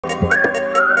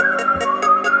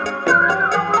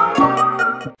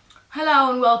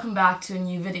Hello and welcome back to a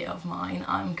new video of mine.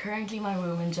 I'm currently in my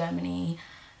room in Germany,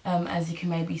 as you can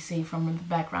maybe see from the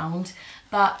background.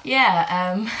 But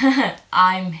yeah,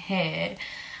 I'm here,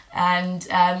 and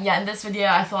yeah, in this video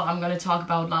I thought I'm gonna talk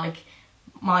about like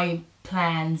my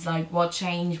plans, like what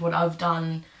changed, what I've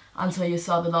done until you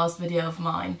saw the last video of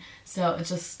mine. So it's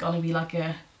just gonna be like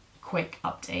a quick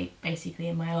update basically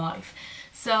in my life.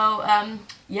 So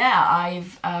yeah,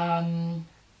 I've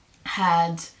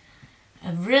had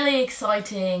a really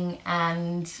exciting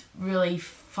and really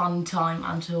fun time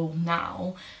until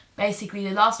now. Basically,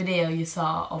 the last video you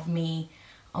saw of me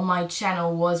on my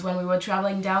channel was when we were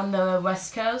traveling down the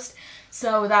west coast.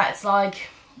 So that's like,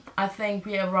 I think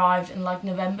we arrived in like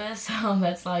November, so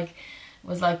that's like, it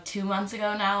was like 2 months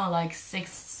ago now, or like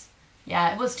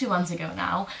yeah, it was 2 months ago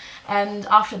now. And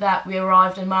after that we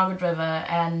arrived in Margaret River,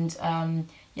 and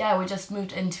yeah, we just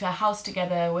moved into a house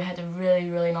together. We had a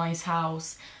really nice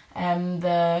house.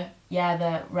 The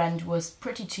rent was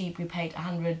pretty cheap. We paid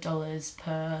 $100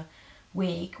 per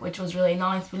week, which was really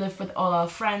nice. We lived with all our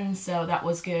friends, so that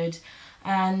was good.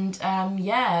 And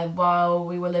yeah, while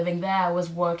we were living there, I was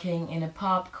working in a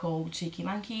pub called Cheeky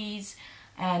Monkeys,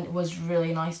 and it was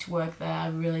really nice to work there. I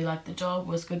really liked the job. It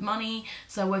was good money.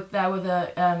 So I worked there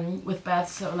with Beth,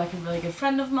 so like a really good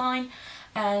friend of mine.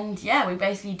 And yeah, we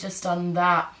basically just done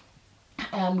that.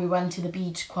 We went to the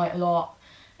beach quite a lot.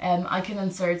 I can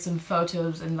insert some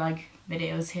photos and like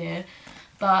videos here,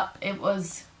 but it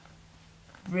was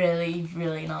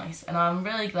really nice, and I'm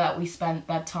really glad we spent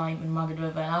that time in Margaret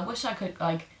River. And I wish I could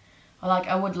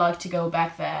I would like to go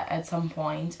back there at some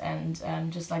point and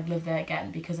just like live there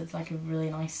again, because it's like a really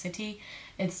nice city.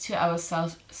 It's 2 hours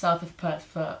south of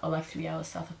Perth, or like 3 hours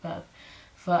south of Perth,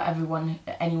 for anyone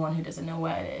who doesn't know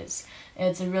where it is.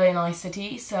 It's a really nice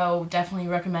city, so definitely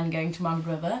recommend going to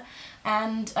Margaret River.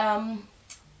 And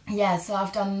yeah, so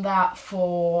I've done that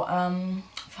for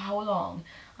how long?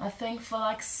 I think for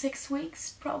like 6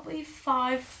 weeks, probably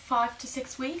five to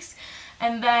 6 weeks.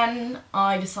 And then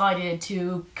I decided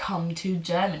to come to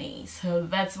Germany, so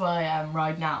that's where I am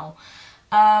right now.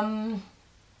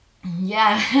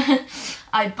 Yeah,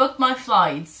 I booked my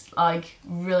flights like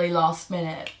really last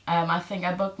minute. I think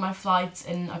I booked my flights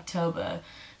in October,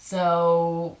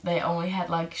 so they only had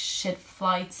like shit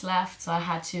flights left, so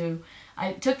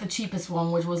I took the cheapest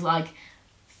one, which was like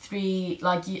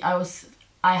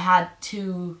I had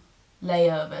 2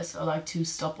 layovers, or like 2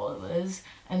 stopovers,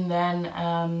 and then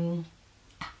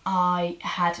I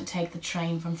had to take the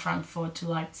train from Frankfurt to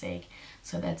Leipzig,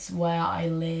 so that's where I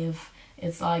live.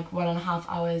 It's like 1.5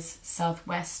 hours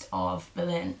southwest of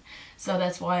Berlin, so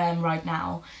that's where I am right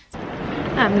now.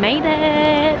 I made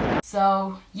it!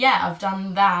 So yeah, I've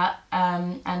done that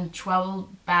and traveled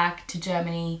back to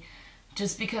Germany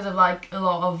just because of like a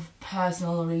lot of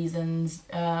personal reasons.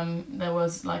 There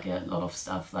was like a lot of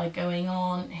stuff like going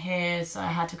on here, so I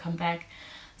had to come back.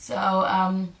 So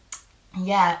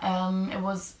yeah, it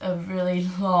was a really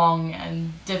long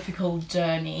and difficult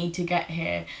journey to get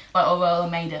here, but overall I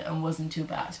made it and wasn't too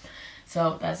bad,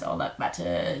 so that's all that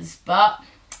matters. But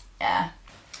yeah,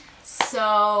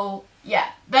 so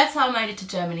yeah, that's how I made it to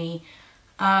Germany.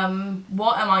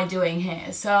 What am I doing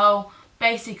here? So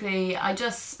basically, I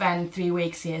just spent 3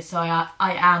 weeks here, so I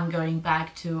am going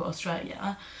back to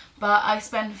Australia. But I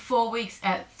spent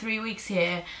 3 weeks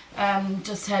here,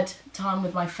 just had time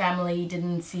with my family,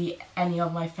 didn't see any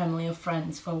of my family or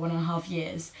friends for 1.5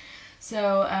 years.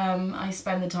 So I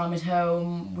spent the time at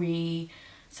home. We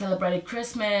celebrated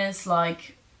Christmas,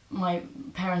 like my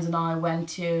parents and I went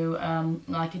to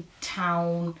like a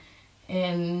town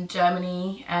in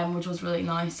Germany, which was really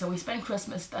nice, so we spent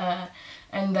Christmas there.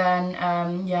 And then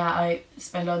yeah, I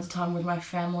spent loads of time with my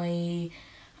family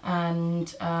and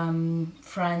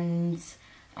friends,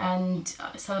 and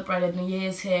celebrated New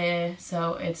Year's here.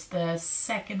 So it's the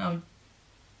 2nd of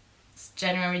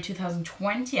January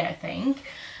 2020, I think.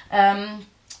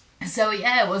 So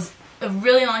yeah, it was a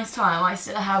really nice time. I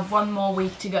still have 1 more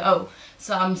week to go,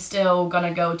 so I'm still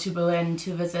gonna go to Berlin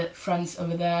to visit friends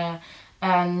over there,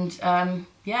 and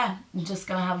yeah, I'm just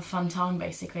gonna have a fun time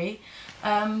basically.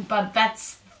 But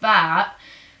that's that.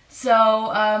 So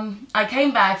I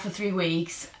came back for 3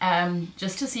 weeks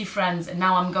just to see friends, and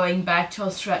now I'm going back to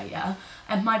Australia.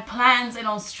 And my plans in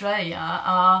Australia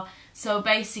are, so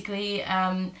basically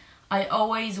I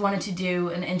always wanted to do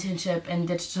an internship in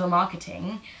digital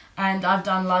marketing, and I've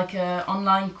done like a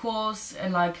online course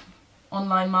in like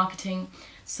online marketing.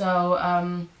 So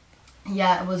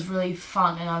yeah, it was really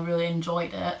fun and I really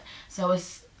enjoyed it. So I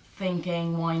was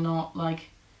thinking, why not like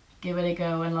give it a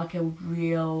go in like a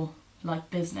real like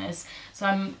business. So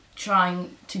I'm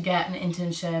trying to get an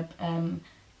internship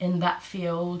in that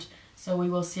field. So we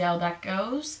will see how that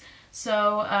goes.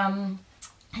 So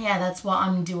yeah, that's what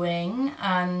I'm doing,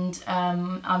 and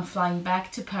I'm flying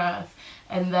back to Perth,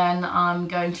 and then I'm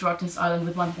going to Rottnest Island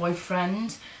with my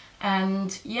boyfriend.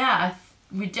 And yeah,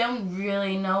 we don't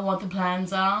really know what the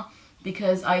plans are,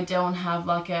 because I don't have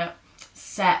like a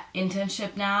set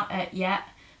internship now yet.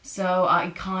 So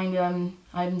I'm kind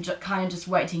of just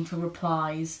waiting for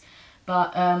replies.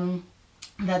 But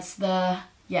that's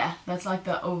like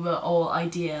the overall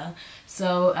idea.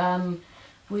 So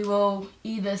we will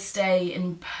either stay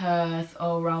in Perth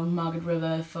or around Margaret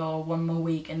River for 1 more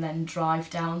week and then drive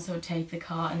down, so take the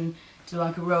car and do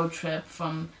like a road trip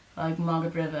from like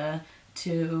Margaret River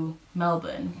to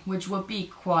Melbourne, which would be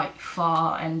quite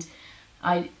far, and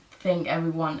I think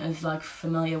everyone is like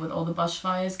familiar with all the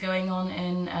bushfires going on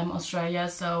in Australia,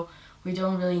 so we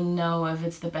don't really know if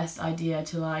it's the best idea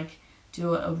to like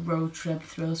do a road trip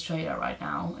through Australia right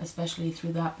now, especially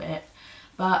through that bit.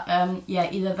 But yeah,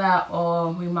 either that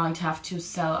or we might have to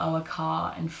sell our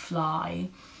car and fly.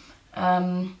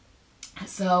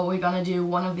 So we're gonna do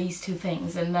one of these two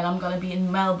things, and then I'm gonna be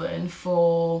in Melbourne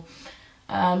for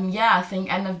yeah, I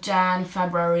think end of Jan,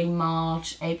 February,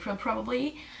 March, April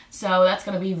probably. So that's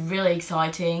gonna be really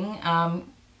exciting.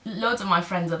 Loads of my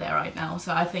friends are there right now,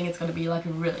 so I think it's gonna be like a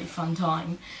really fun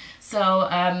time. So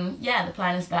yeah, the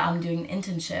plan is that I'm doing an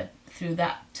internship through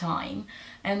that time,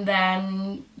 and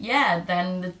then yeah,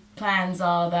 then the plans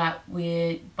are that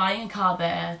we're buying a car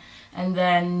there and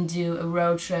then do a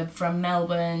road trip from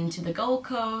Melbourne to the Gold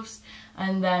Coast,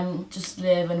 and then just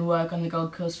live and work on the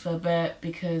Gold Coast for a bit,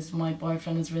 because my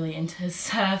boyfriend is really into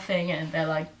surfing and they're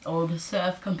like all the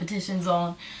surf competitions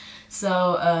on.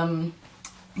 So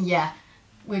yeah,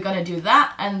 we're gonna do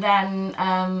that. And then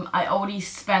I already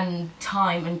spent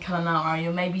time in KLEIDERKREISEL.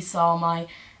 You maybe saw my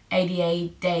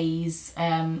 88 days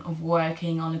of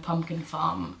working on a pumpkin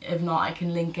farm. If not, I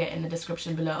can link it in the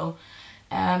description below.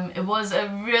 It was a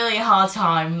really hard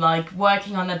time, like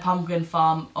working on a pumpkin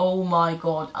farm. Oh my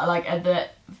god, like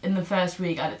in the first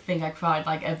week I think I cried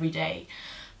like every day.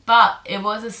 But it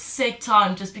was a sick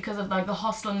time just because of like the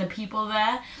hostel and the people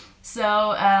there.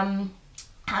 So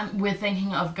we're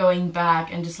thinking of going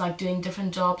back and just like doing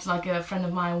different jobs. Like a friend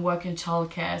of mine work in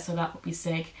childcare, so that would be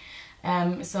sick.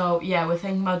 So yeah, we're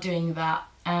thinking about doing that,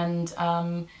 and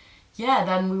yeah,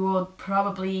 then we will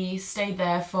probably stay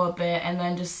there for a bit and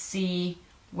then just see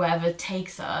wherever it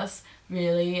takes us,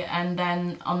 really. And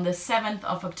then on the 7th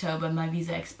of October my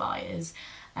visa expires,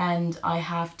 and I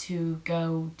have to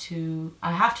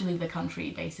leave the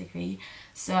country basically.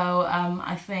 So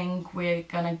I think we're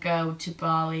gonna go to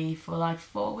Bali for like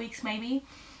 4 weeks maybe,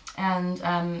 and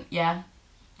yeah,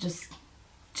 just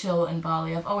chill in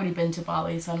Bali. I've already been to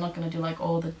Bali, so I'm not gonna do like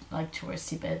all the like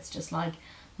touristy bits, just like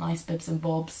nice bits and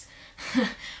bobs.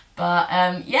 But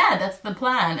yeah, that's the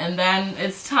plan, and then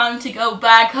it's time to go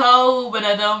back home, but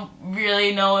I don't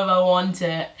really know if I want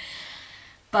it.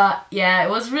 But yeah, it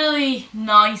was really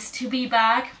nice to be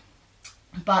back,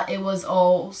 but it was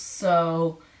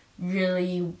also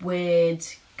really weird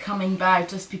coming back,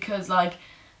 just because like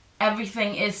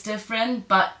everything is different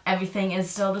but everything is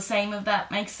still the same, if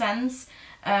that makes sense.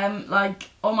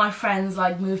 Like all my friends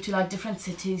like moved to like different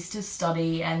cities to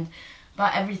study,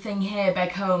 but everything here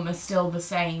back home is still the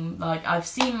same. Like I've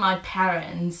seen my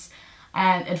parents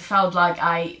and it felt like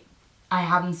I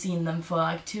haven't seen them for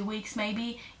like 2 weeks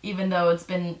maybe, even though it's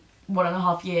been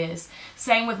 1.5 years.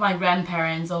 Same with my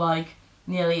grandparents, or like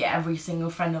nearly every single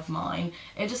friend of mine.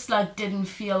 It just like didn't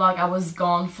feel like I was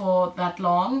gone for that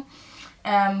long.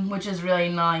 Which is really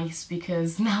nice,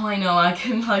 because now I know I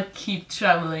can like keep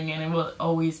traveling and it will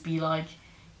always be like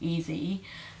easy.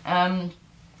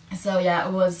 So yeah,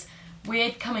 it was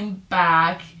weird coming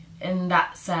back in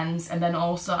that sense, and then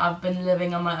also I've been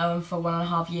living on my own for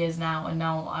 1.5 years now, and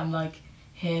now I'm like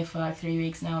here for like 3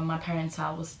 weeks now in my parents'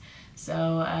 house. So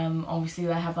obviously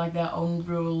they have like their own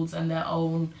rules and their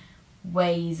own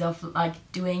ways of like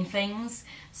doing things,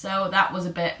 so that was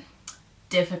a bit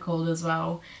difficult as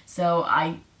well. So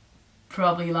I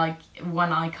probably, like,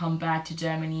 when I come back to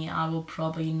Germany, I will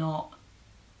probably not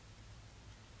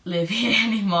live here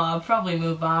anymore. I'll probably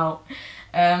move out.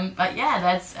 But yeah,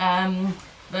 that's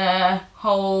the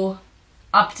whole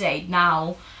update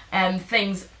now.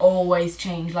 Things always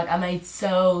change. Like I made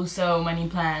so many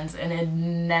plans and it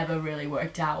never really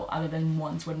worked out, other than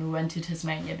once when we went to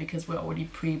Tasmania, because we already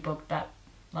pre-booked that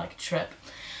like trip.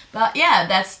 But yeah,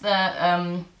 that's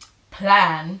the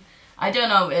plan. I don't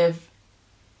know if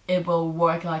it will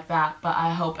work like that, but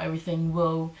I hope everything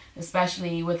will,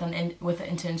 especially with an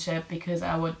internship, because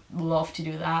I would love to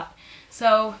do that.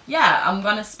 So yeah, I'm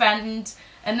gonna spend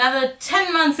another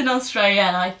 10 months in Australia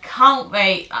and I can't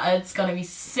wait. It's gonna be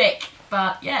sick.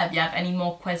 But yeah, if you have any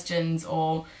more questions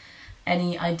or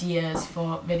any ideas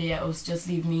for videos, just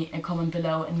leave me a comment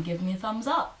below and give me a thumbs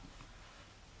up.